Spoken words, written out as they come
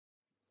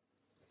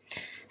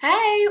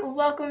Hey,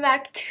 welcome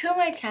back to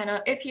my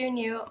channel. If you're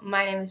new,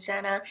 my name is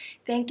Jenna.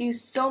 Thank you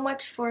so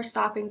much for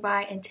stopping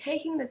by and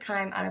taking the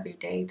time out of your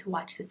day to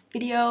watch this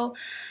video.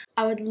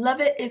 I would love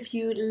it if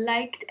you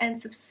liked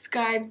and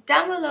subscribed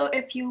down below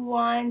if you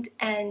want,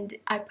 and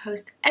I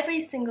post every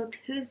single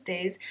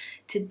Tuesdays.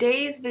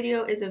 Today's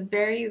video is a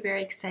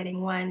very exciting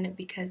one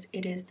because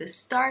it is the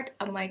start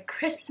of my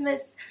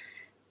Christmas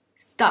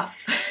stuff.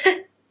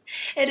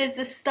 It is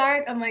the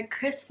start of my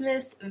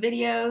Christmas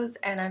videos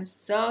and I'm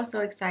so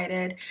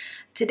excited.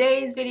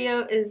 Today's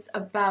video is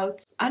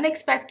about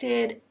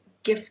unexpected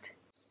gift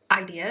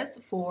ideas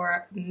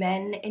for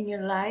men in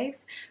your life,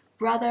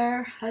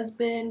 brother,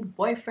 husband,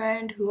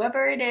 boyfriend,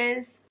 whoever it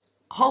is.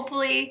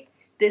 Hopefully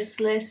this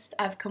list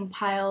I've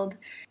compiled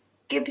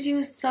gives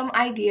you some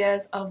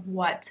ideas of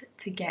what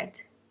to get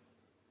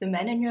the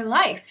men in your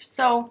life.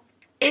 So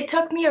it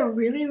took me a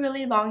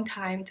really long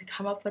time to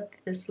come up with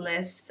this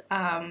list.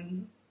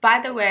 By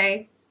the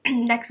way,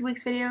 next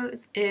week's video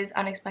is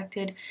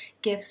unexpected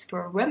gifts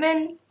for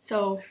women,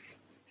 so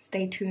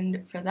stay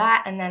tuned for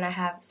that, and then I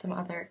have some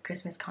other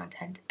Christmas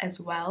content as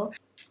well.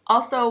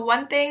 Also,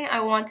 one thing I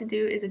want to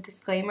do is a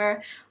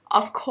disclaimer.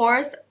 Of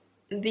course,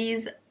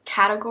 these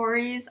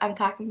categories I'm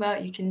talking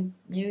about, you can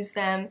use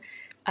them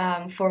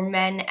for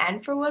men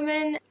and for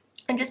women.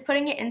 I'm just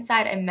putting it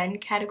inside a men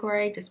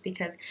category just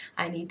because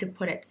I need to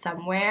put it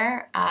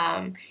somewhere,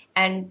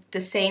 and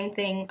the same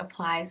thing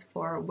applies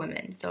for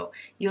women. So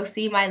you'll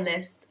see my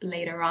list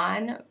later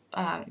on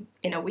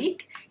in a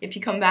week if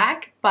you come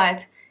back,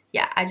 but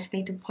yeah, I just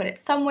need to put it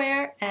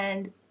somewhere,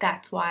 and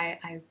that's why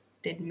I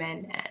did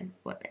men and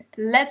women.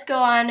 Let's go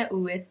on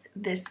with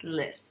this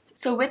list.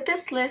 So with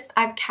this list,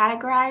 I've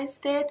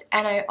categorized it,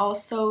 and I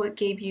also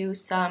gave you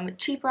some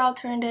cheaper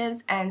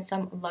alternatives and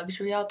some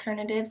luxury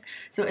alternatives.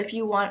 So if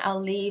you want,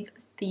 I'll leave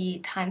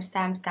the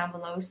timestamps down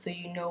below so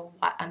you know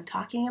what I'm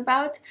talking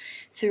about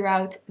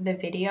throughout the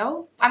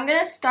video. I'm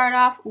gonna start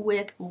off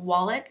with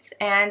wallets,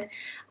 and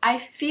I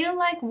feel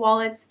like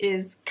wallets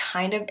is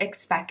kind of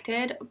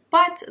expected,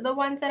 but the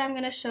ones that I'm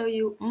gonna show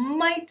you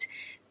might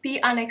be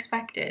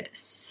unexpected.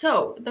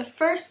 So the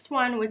first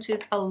one, which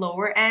is a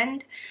lower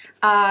end,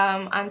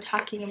 I'm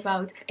talking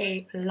about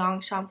a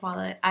Longhcamp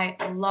wallet. I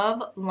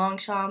love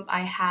Longhcamp.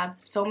 I have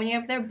so many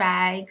of their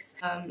bags.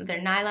 Their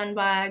nylon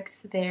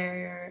bags,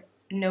 their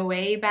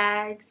Noe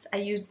bags. I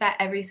use that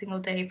every single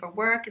day for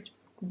work. It's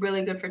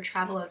really good for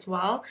travel as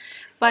well,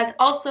 but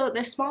also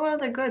their small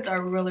leather goods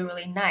are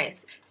really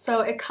nice. So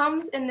it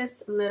comes in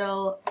this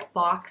little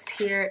box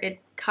here.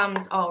 It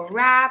comes all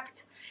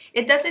wrapped.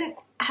 It doesn't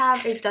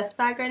have a dust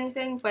bag or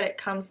anything, but it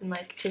comes in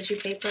like tissue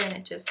paper, and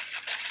it just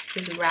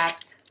is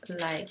wrapped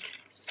like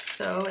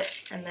so,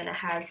 and then it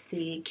has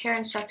the care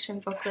instruction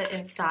booklet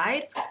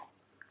inside.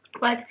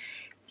 But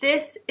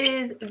this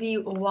is the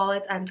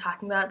wallet I'm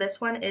talking about.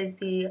 This one is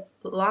the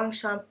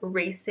Longhcamp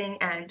Racing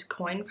and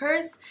Coin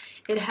Purse.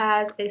 It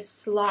has a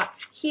slot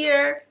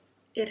here.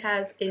 It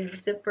has a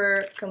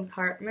zipper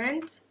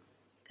compartment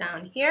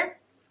down here,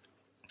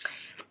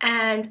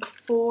 and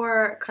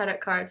 4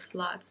 credit card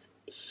slots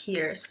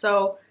here.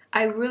 So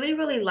I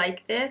really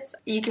like this.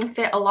 You can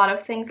fit a lot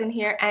of things in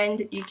here,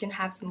 and you can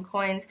have some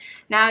coins.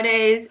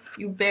 Nowadays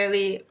you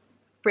barely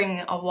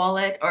bring a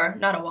wallet, or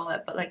not a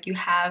wallet, but like you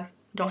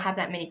don't have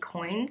that many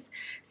coins,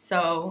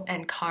 so,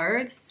 and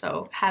cards,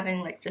 so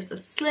having like just a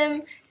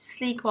slim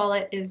sleek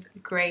wallet is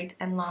great,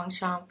 and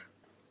Longhcamp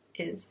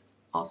is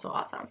also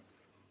awesome.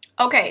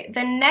 Okay,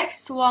 the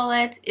next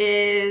wallet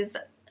is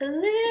a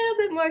little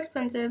bit more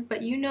expensive,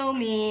 but you know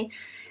me.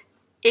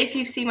 If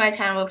you've seen my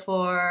channel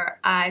before,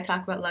 I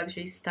talk about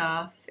luxury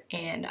stuff,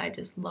 and I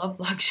just love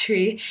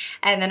luxury.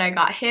 And then I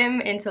got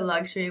him into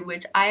luxury,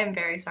 which I am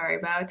very sorry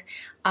about.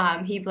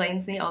 He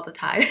blames me all the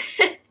time.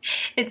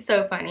 It's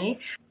so funny.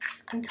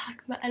 I'm talking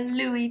about a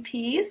Louis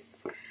piece.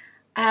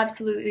 I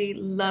absolutely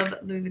love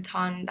Louis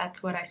Vuitton.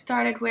 That's what I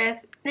started with.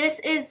 This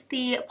is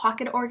the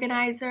pocket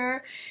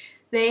organizer.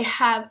 They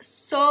have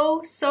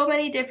so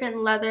many different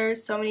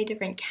leathers, so many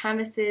different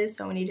canvases,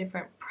 so many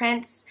different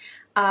prints.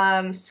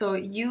 So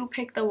you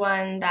pick the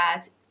one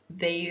that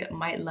they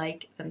might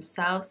like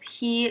themselves.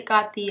 He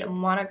got the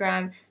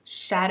monogram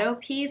shadow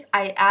piece.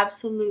 I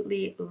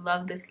absolutely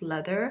love this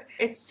leather.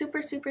 It's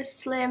super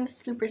slim,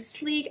 super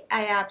sleek.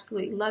 I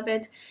absolutely love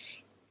it.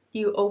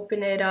 You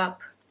open it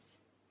up,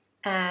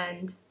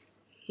 and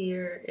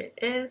here it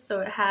is.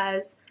 So it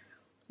has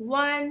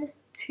 1,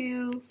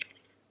 2,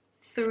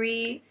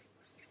 3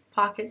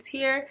 pockets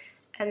here,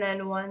 and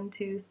then 1,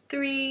 2,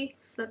 3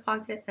 slip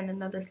pocket, and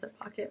another slip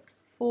pocket,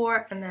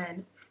 4, and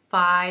then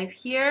 5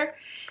 here.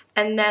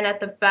 And then at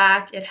the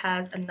back it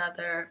has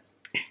another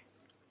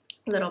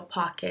little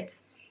pocket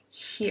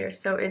here.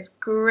 So it's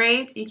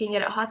great. You can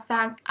get it hot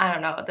stamped. I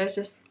don't know, there's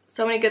just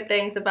so many good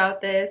things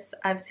about this.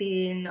 I've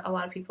seen a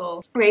lot of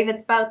people rave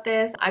about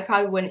this. I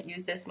probably wouldn't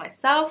use this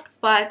myself,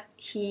 but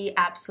he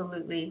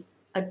absolutely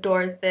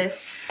adores this.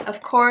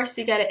 Of course,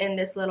 you get it in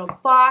this little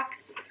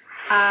box,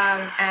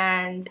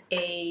 and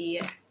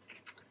a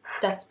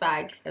dust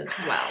bag as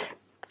well.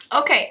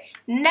 Okay,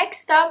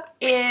 next up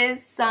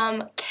is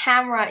some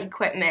camera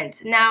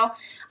equipment. Now,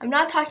 I'm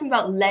not talking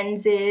about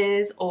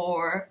lenses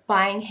or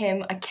buying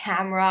him a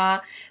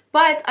camera,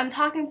 but I'm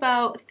talking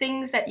about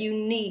things that you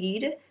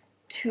need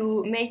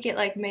to make it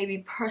like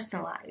maybe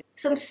personalized.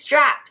 Some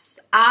straps.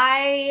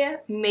 I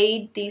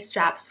made these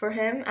straps for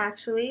him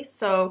actually.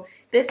 So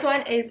this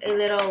one is a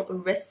little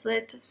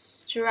wristlet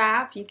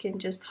strap. You can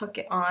just hook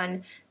it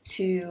on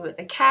to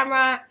the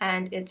camera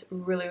and it's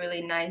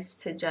really nice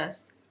to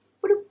just,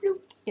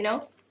 you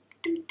know,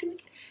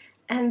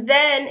 and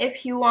then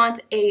if you want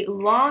a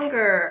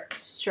longer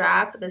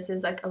strap, this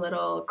is like a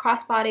little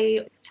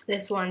crossbody.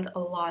 This one's a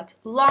lot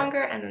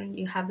longer, and then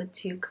you have the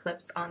two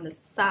clips on the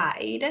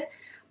side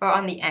or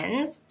on the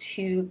ends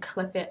to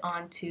clip it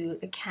onto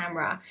the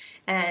camera,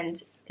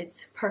 and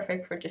it's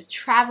perfect for just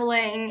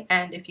traveling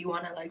and if you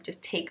want to like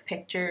just take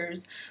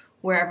pictures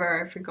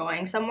wherever if you're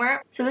going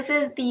somewhere. So this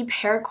is the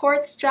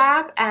paracord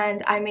strap,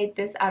 and I made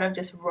this out of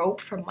just rope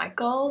from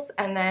Michael's,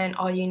 and then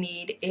all you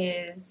need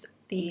is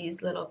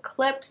these little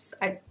clips.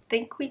 I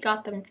think we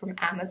got them from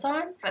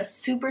Amazon, but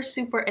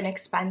super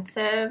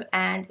inexpensive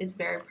and it's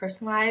very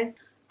personalized.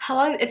 How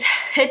long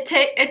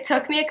it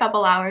took me a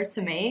couple hours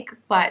to make,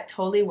 but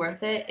totally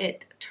worth it.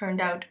 It turned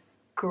out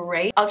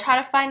great. I'll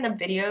try to find the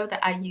video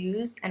that I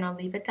used and I'll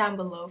leave it down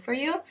below for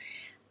you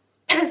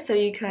so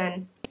you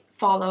can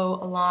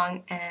follow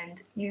along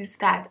and use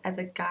that as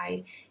a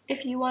guide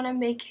if you want to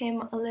make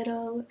him a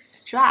little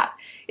strap.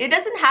 It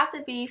doesn't have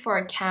to be for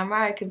a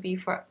camera, it could be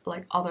for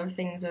like other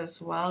things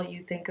as well,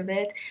 you think of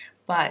it.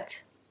 But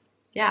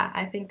yeah,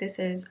 I think this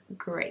is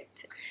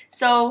great.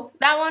 So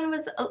that one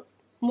was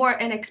more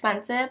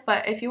inexpensive,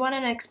 but if you want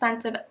an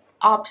expensive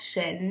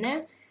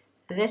option,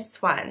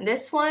 this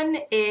one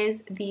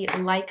is the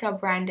Leica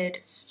branded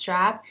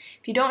strap.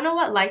 If you don't know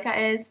what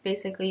Leica is,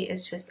 basically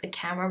it's just a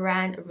camera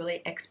brand, a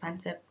really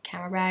expensive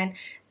camera brand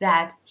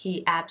that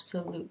he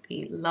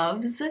absolutely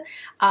loves.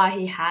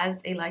 He has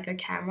a Leica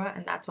camera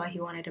and that's why he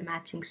wanted a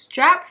matching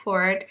strap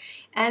for it,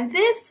 and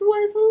this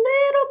was a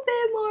little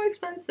bit more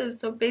expensive.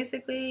 So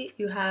basically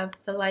you have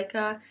the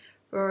Leica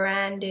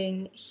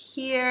branding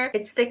here.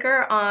 It's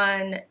thicker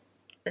on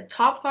the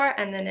top part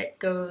and then it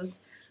goes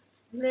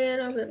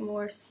little bit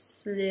more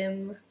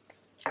slim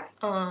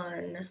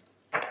on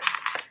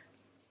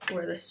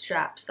where the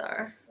straps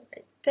are,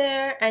 right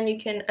there, and you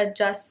can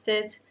adjust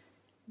it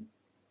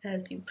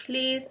as you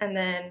please, and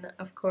then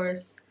of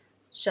course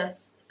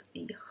just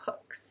the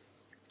hooks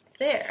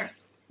there.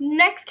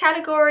 Next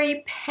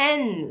category,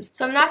 pens.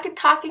 So I'm not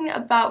talking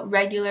about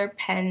regular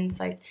pens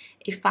like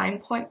a fine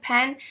point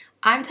pen.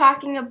 I'm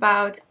talking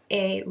about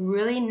a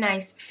really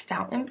nice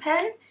fountain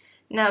pen.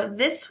 Now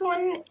this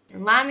one,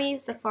 Lamy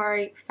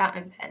Safari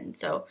fountain pen.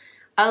 So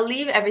I'll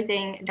leave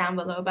everything down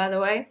below, by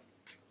the way.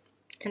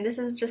 And this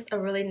is just a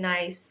really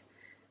nice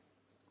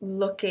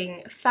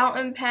looking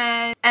fountain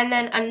pen. And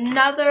then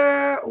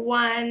another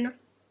one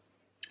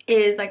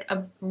is like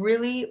a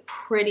really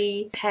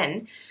pretty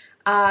pen.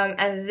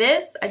 And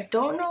this, I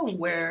don't know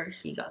where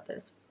he got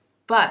this,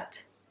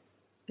 but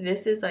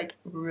this is like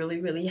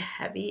really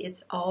heavy.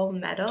 It's all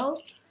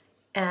metal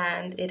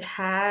and it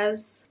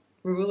has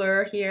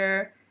ruler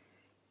here.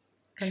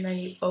 And then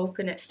you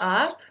open it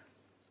up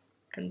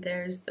and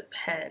there's the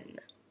pen.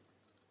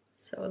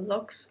 So it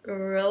looks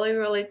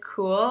really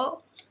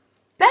cool.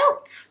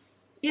 Belts!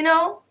 You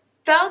know,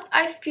 belts,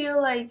 I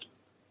feel like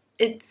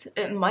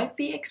it might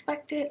be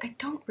expected. I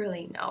don't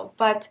really know,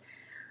 but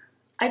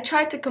I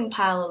tried to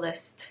compile a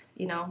list,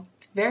 you know.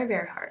 It's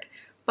very hard.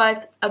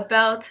 But a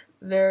belt,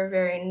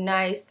 very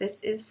nice.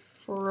 This is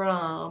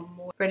from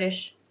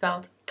British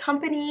Belt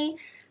Company.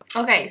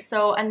 Okay,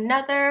 so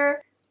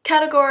another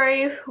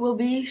category will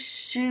be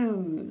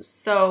shoes.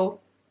 So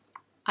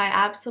I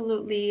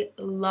absolutely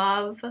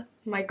love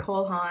my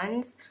Cole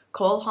Haans.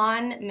 Cole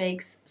Haan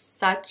makes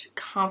such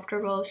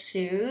comfortable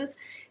shoes.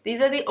 These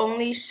are the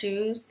only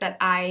shoes that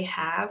I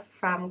have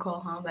from Cole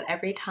Haan, but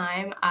every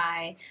time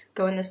I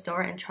go in the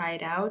store and try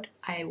it out,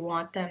 I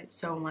want them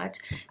so much.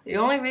 The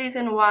only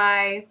reason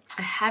why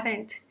I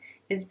haven't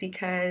is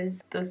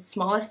because the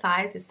smallest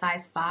size is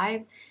size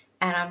 5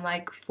 and I'm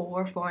like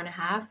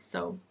 4.5,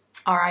 so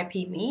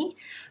RIP me.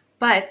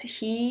 But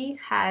he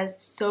has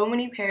so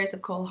many pairs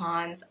of Cole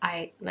Haans.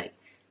 I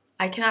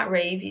cannot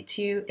rave you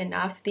to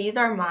enough. These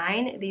are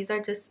mine. These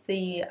are just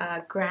the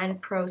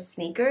Grand Pro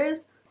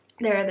sneakers.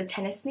 They're the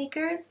tennis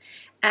sneakers,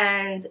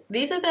 and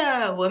these are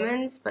the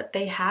women's, but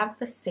they have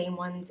the same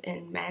ones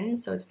in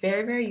men's, so it's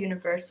very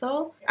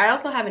universal. I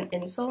also have an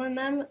insole in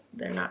them.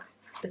 They're not.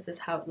 This is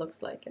how it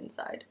looks like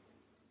inside.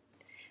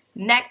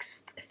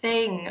 Next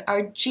thing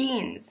are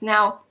jeans.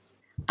 Now,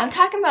 I'm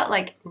talking about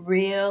like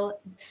real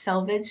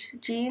Selvedge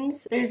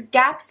jeans. There's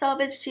Gap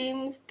Selvedge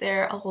jeans.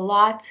 They're a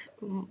lot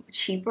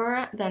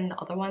cheaper than the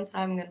other ones that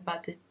I'm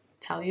about to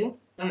tell you.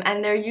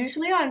 And they're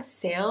usually on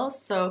sale.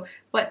 So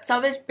what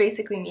Selvedge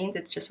basically means,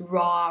 it's just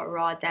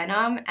raw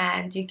denim,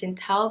 and you can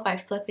tell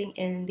by flipping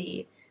in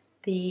the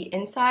the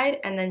inside,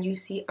 and then you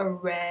see a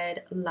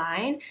red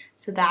line,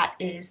 so that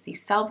is the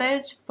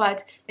Selvedge.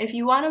 But if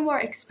you want a more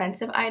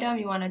expensive item,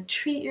 you want to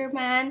treat your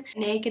man,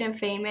 Naked and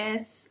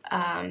Famous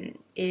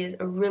is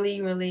a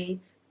really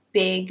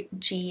big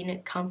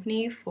jean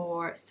company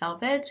for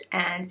Selvedge.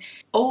 And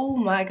oh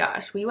my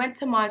gosh, we went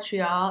to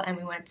Montreal and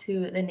we went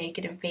to the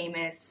Naked and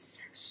Famous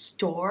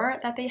store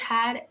that they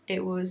had.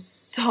 It was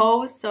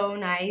so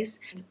nice.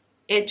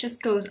 It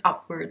just goes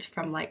upwards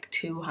from like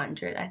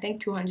 200. I think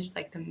 200 is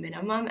like the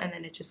minimum, and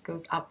then it just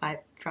goes up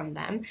from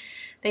them.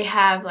 They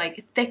have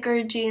like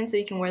thicker jeans so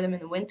you can wear them in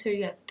the winter.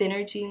 You have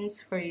thinner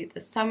jeans for the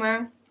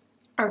summer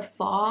or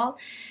fall.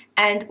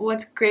 And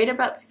what's great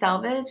about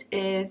Selvedge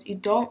is you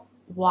don't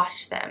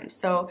wash them.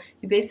 So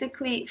you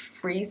basically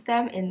freeze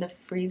them in the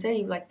freezer.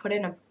 You like put it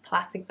in a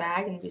plastic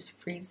bag and you just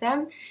freeze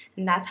them,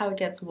 and that's how it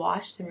gets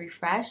washed and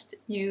refreshed.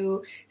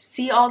 You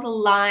see all the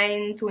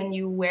lines when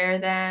you wear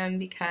them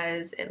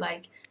because it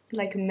like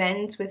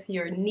mends with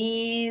your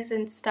knees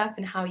and stuff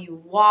and how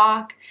you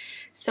walk.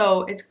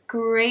 So it's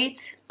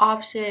great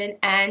option,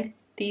 and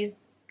these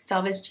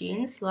Selvedge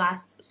jeans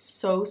last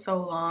so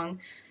long,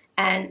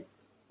 and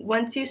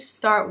once you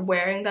start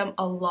wearing them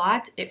a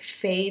lot, it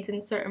fades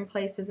in certain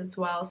places as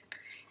well.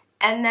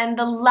 And then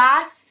the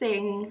last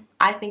thing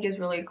I think is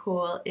really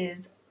cool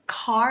is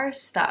car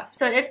stuff.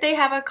 So if they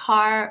have a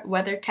car,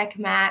 WeatherTech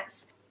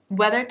mats.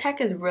 WeatherTech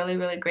is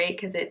really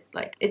great because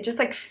it just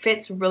like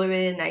fits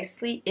really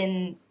nicely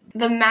in.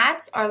 The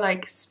mats are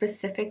like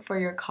specific for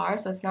your car,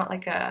 so it's not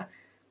like a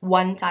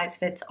one size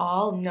fits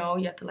all. No,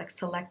 you have to like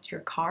select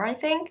your car, I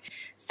think.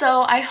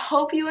 So I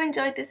hope you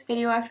enjoyed this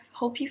video. I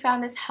hope you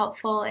found this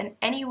helpful in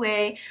any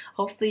way.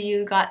 Hopefully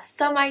you got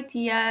some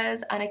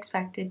ideas,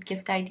 unexpected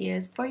gift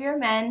ideas for your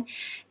men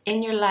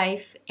in your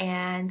life,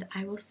 and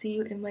I will see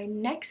you in my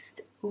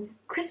next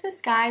Christmas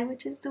guide,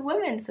 which is the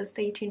women, so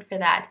stay tuned for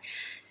that.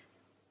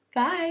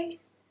 Bye!